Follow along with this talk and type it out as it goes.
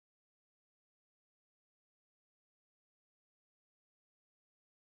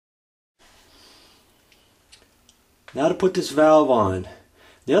Now to put this valve on.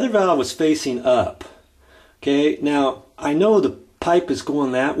 The other valve was facing up. Okay, now I know the pipe is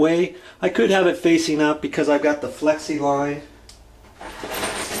going that way. I could have it facing up because I've got the flexi line.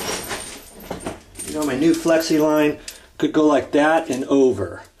 You know, my new flexi line could go like that and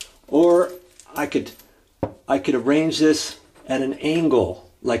over. Or I could arrange this at an angle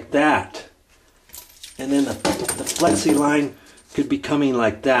like that. And then the flexi line could be coming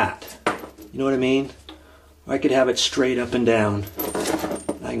like that. You know what I mean? Or I could have it straight up and down.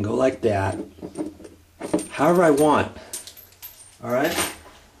 I can go like that. However I want. Alright?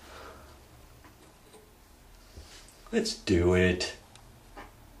 Let's do it.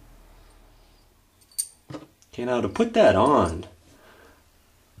 Okay, now to put that on,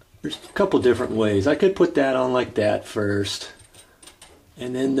 there's a couple different ways. I could put that on like that first.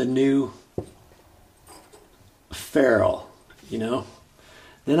 And then the new ferrule, you know?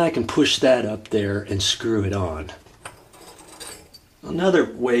 Then I can push that up there and screw it on.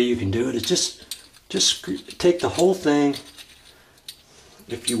 Another way you can do it is just take the whole thing.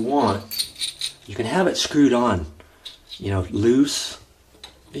 If you want, you can have it screwed on, you know, loose.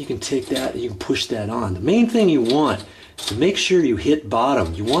 You can take that and you can push that on. The main thing you want is to make sure you hit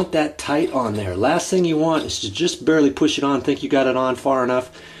bottom. You want that tight on there. Last thing you want is to just barely push it on, think you got it on far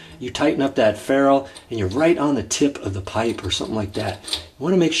enough. You tighten up that ferrule and you're right on the tip of the pipe or something like that. You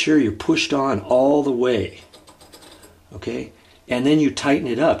want to make sure you're pushed on all the way. Okay? And then you tighten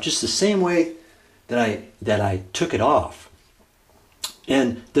it up just the same way that I took it off.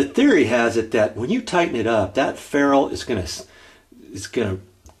 And the theory has it that when you tighten it up, that ferrule is gonna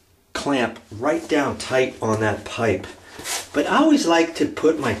clamp right down tight on that pipe. But I always like to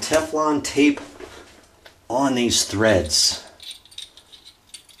put my Teflon tape on these threads.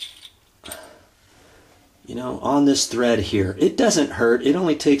 You know, on this thread here. It doesn't hurt. It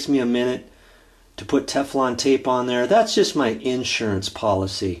only takes me a minute to put Teflon tape on there. That's just my insurance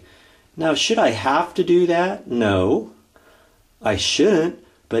policy. Now, should I have to do that? No, I shouldn't.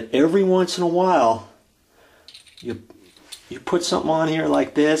 But every once in a while, you put something on here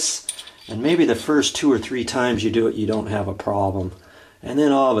like this, and maybe the first 2 or 3 times you do it, you don't have a problem. And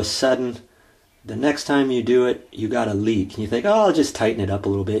then all of a sudden, the next time you do it, you got a leak. And you think, oh, I'll just tighten it up a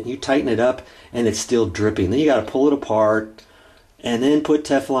little bit. And you tighten it up, and it's still dripping. Then you got to pull it apart, and then put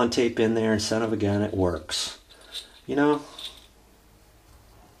Teflon tape in there, and son of a gun, it works. You know?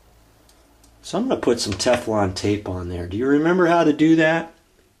 So I'm going to put some Teflon tape on there. Do you remember how to do that?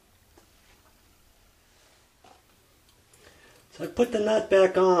 So I put the nut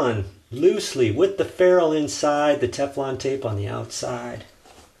back on loosely with the ferrule inside, the Teflon tape on the outside.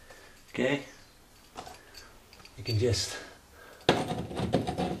 Okay? You can just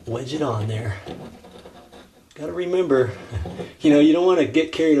wedge it on there. Got to remember, you know, you don't want to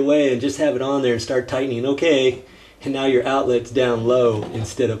get carried away and just have it on there and start tightening. Okay, and now your outlet's down low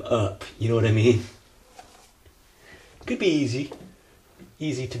instead of up. You know what I mean? Could be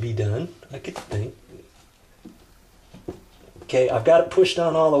easy to be done, I could think. Okay, I've got it pushed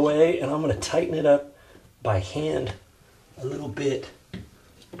on all the way, and I'm going to tighten it up by hand a little bit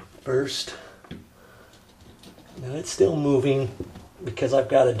first. Now it's still moving because I've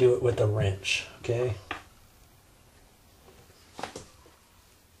got to do it with a wrench, okay?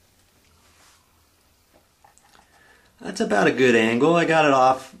 That's about a good angle. I got it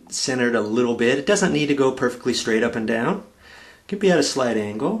off centered a little bit. It doesn't need to go perfectly straight up and down. It can be at a slight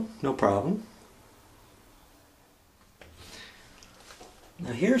angle, no problem.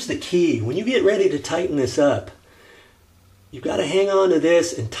 Now here's the key. When you get ready to tighten this up, you've got to hang on to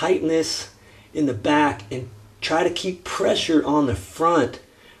this and tighten this in the back and try to keep pressure on the front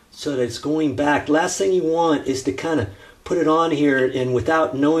so that it's going back. Last thing you want is to kind of put it on here and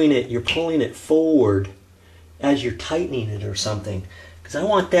without knowing it, you're pulling it forward as you're tightening it or something. Because I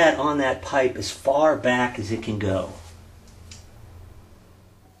want that on that pipe as far back as it can go.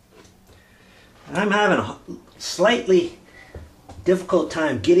 And I'm having a slightly difficult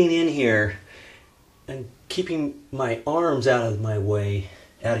time getting in here and keeping my arms out of my way,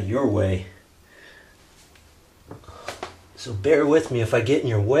 out of your way. So bear with me if I get in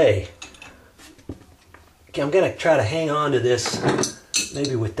your way. Okay, I'm going to try to hang on to this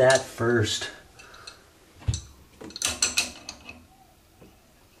maybe with that first.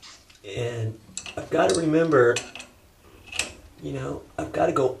 And I've got to remember, you know, I've got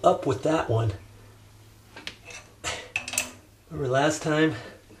to go up with that one. Remember last time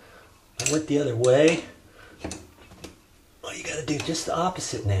I went the other way? Well, you got to do just the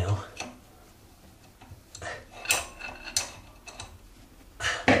opposite now.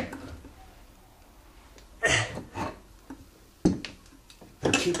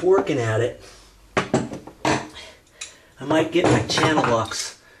 Keep working at it. I might get my channel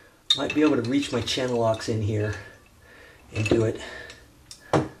locks, might be able to reach my channel locks in here and do it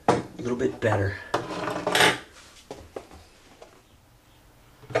a little bit better. I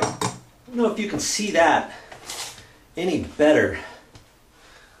don't know if you can see that any better.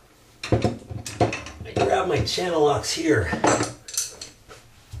 I grab my channel locks here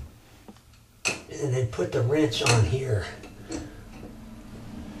and then put the wrench on here.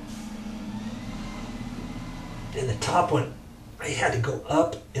 And the top one, I had to go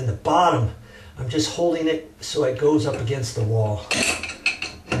up, and the bottom, I'm just holding it so it goes up against the wall.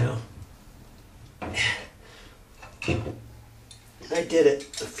 You know? I did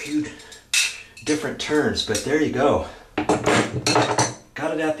it a few different turns, but there you go.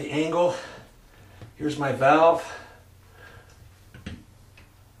 Got it at the angle. Here's my valve.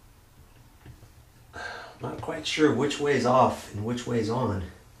 Not quite sure which way's off and which way's on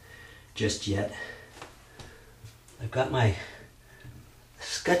just yet. I've got my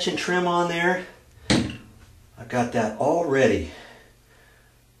scutcheon trim on there. I've got that all ready.